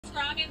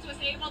Scroggins was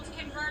able to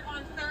convert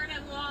on 3rd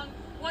and long.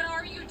 What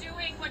are you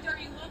doing? What are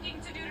you looking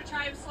to do to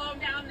try and slow him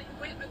down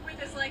with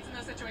his legs in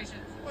those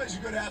situations? Well, he's a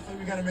good athlete.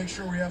 We got to make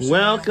sure we have.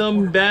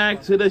 Welcome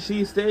back to the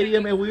Shea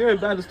Stadium, and we are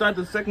about to start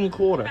the second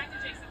quarter. Back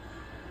to Jason.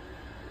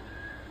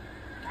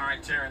 All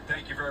right, Taryn,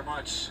 thank you very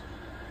much.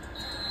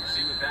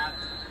 See with that,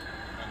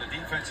 and the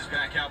defense is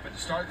back out, but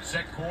to start the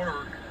second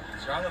quarter,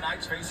 Scarlet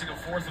Knights facing a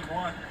 4th and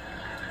 1.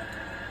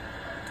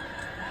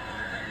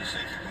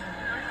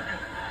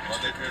 Well,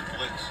 they could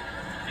blitz.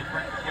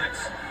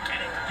 And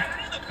it got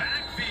in the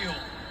backfield.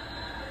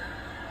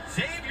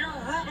 Xavier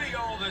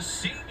Rubio, the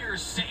senior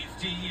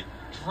safety,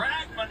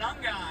 dragged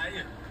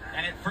Manungai,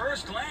 and at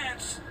first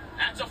glance,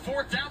 that's a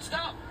 4th down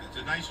stop. It's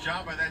a nice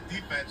job by that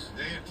defense.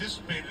 They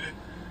anticipated it.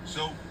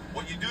 So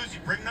what you do is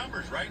you bring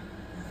numbers, right?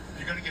 If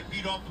you're going to get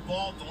beat off the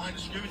ball at the line of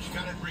scrimmage, you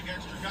got to bring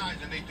extra guys,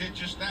 and they did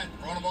just that.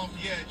 Brought him off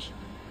the edge.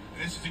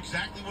 And this is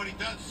exactly what he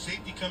does.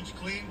 Safety comes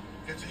clean,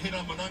 gets a hit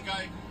on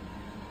Manungai.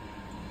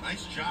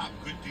 Nice job,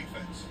 good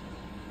defense.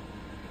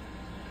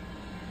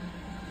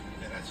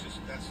 Yeah, that's just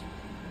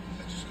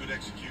good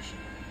execution.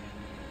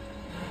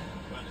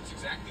 But it's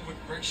exactly what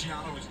Greg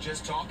Schiano was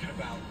just talking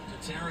about.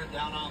 To tear it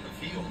down on the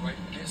field, right?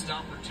 Missed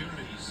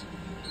opportunities.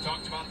 We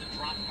talked about the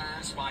drop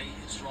pass by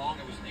Ian Strong.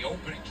 It was the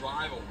opening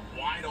drive, a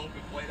wide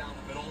open play down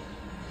the middle.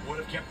 Would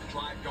have kept the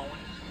drive going.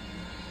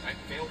 Right?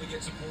 Failed to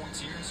get some points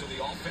here, so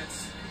the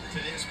offense to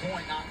this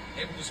point not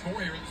able to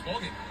score here in this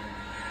ballgame.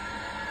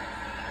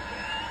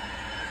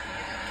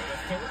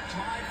 The 3rd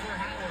drive for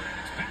Howard.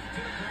 It's back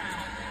to the ground.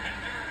 And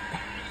there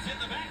Barry's in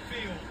the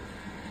backfield.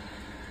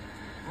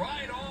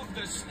 Right off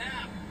the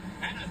snap.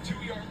 And a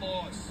 2-yard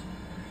loss.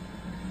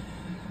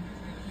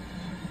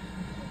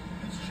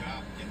 Nice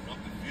job getting up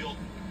the field.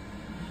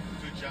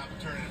 Good job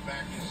turning it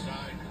back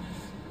inside.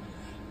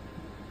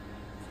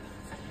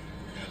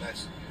 Yeah,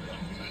 that's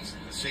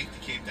the safety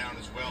came down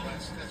as well.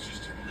 That's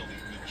just a really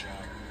good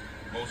job.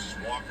 Moses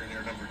Walker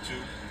there, number 2.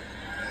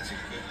 That's a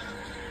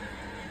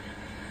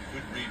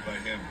good read by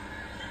him.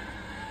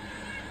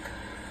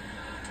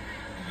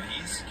 And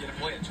he's going to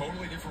play a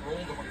totally different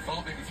role than what he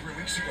thought maybe 3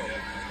 weeks ago.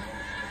 Yeah.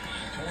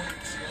 The torn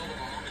ACL of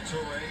Mohamed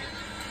Toure and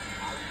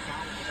Ari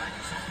Thomas was back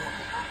at some point,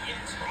 but not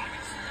yet.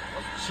 Scroggins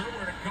wasn't sure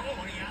where to go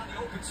when he had the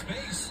open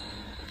space.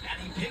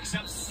 And he picks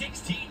up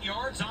 16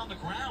 yards on the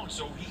ground.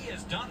 So he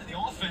has done in the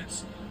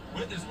offense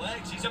with his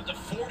legs. He's up to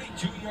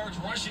 42 yards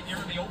rushing here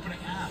in the opening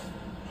half.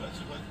 That's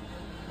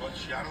what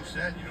Schiano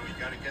said. You know, you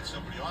got to get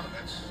somebody on him.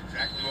 That's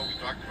exactly what we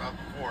talked about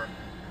before.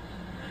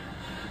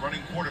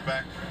 Running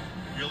quarterback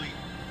really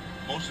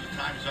most of the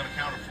time is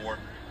unaccounted for.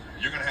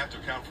 You're going to have to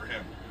account for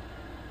him.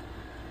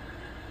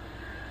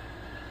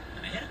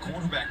 And they had a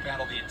quarterback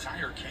battle the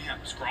entire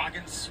camp.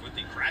 Scroggins with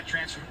the grad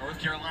transfer from North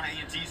Carolina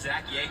A&T,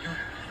 Zach Yeager.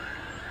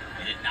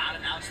 They did not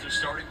announce their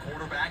starting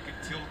quarterback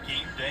until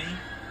game day.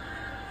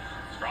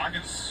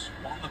 Scroggins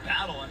won the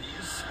battle, and he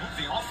has moved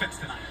the offense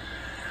tonight.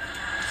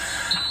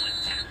 Solid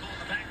tackle in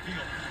the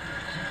backfield.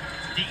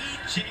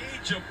 DJ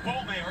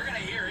Jabome. We're going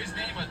to hear his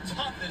name a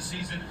ton this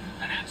season,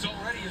 and that's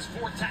already his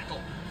 4th tackle.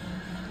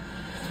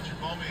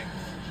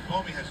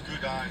 Jabome has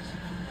good eyes,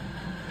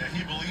 and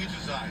he believes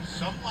his eyes.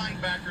 Some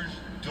linebackers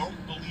don't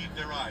believe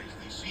their eyes.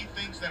 They see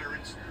things that are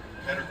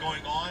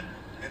going on,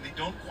 and they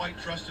don't quite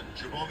trust him.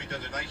 Jabome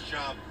does a nice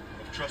job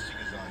of trusting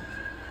his eyes.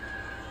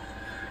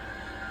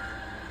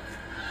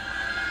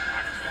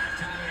 Back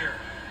to the air.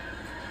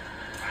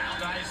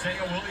 Found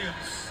Isaiah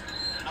Williams.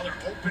 Another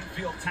open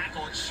field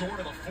tackle. It's short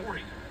of the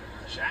 40.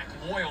 Shaq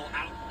Loyal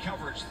out in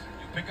coverage.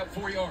 You pick up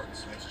 4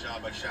 yards. Nice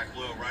job by Shaq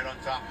Loyal, right on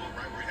top of him,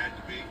 right where he had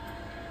to be.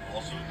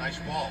 Also a nice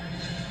ball.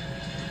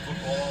 Good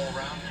football all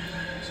around.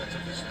 Sets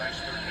up this nice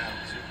 3rd down.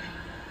 See if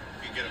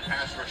we can get a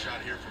pass rush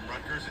out here from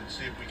Rutgers and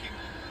see if we can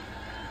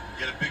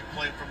get a big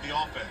play from the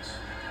offense.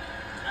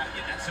 Yeah,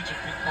 that's such a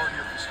big part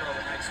here for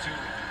Scarlet Knights, too.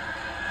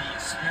 The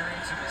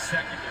experience in the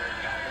secondary.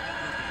 Got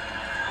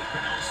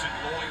Walker, Nelson,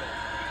 Loyal,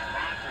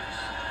 Rogers,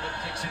 Will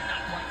Dixon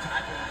not playing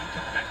tonight, but when he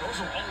comes back, those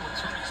are all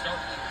returning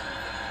starters.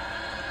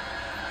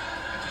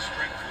 That's a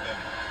strength for them.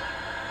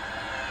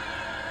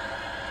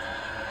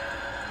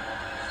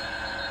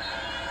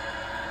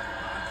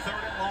 On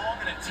 3rd and long,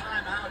 and a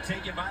timeout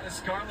taken by the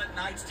Scarlet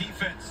Knights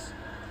defense.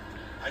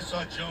 I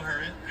saw Joe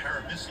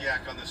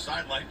Haramisiak on the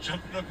sideline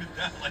jumping up and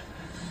down like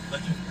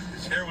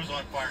his hair was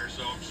on fire,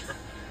 so I'm sure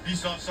he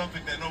saw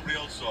something that nobody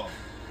else saw.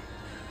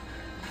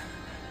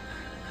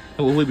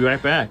 We'll be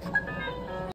right back.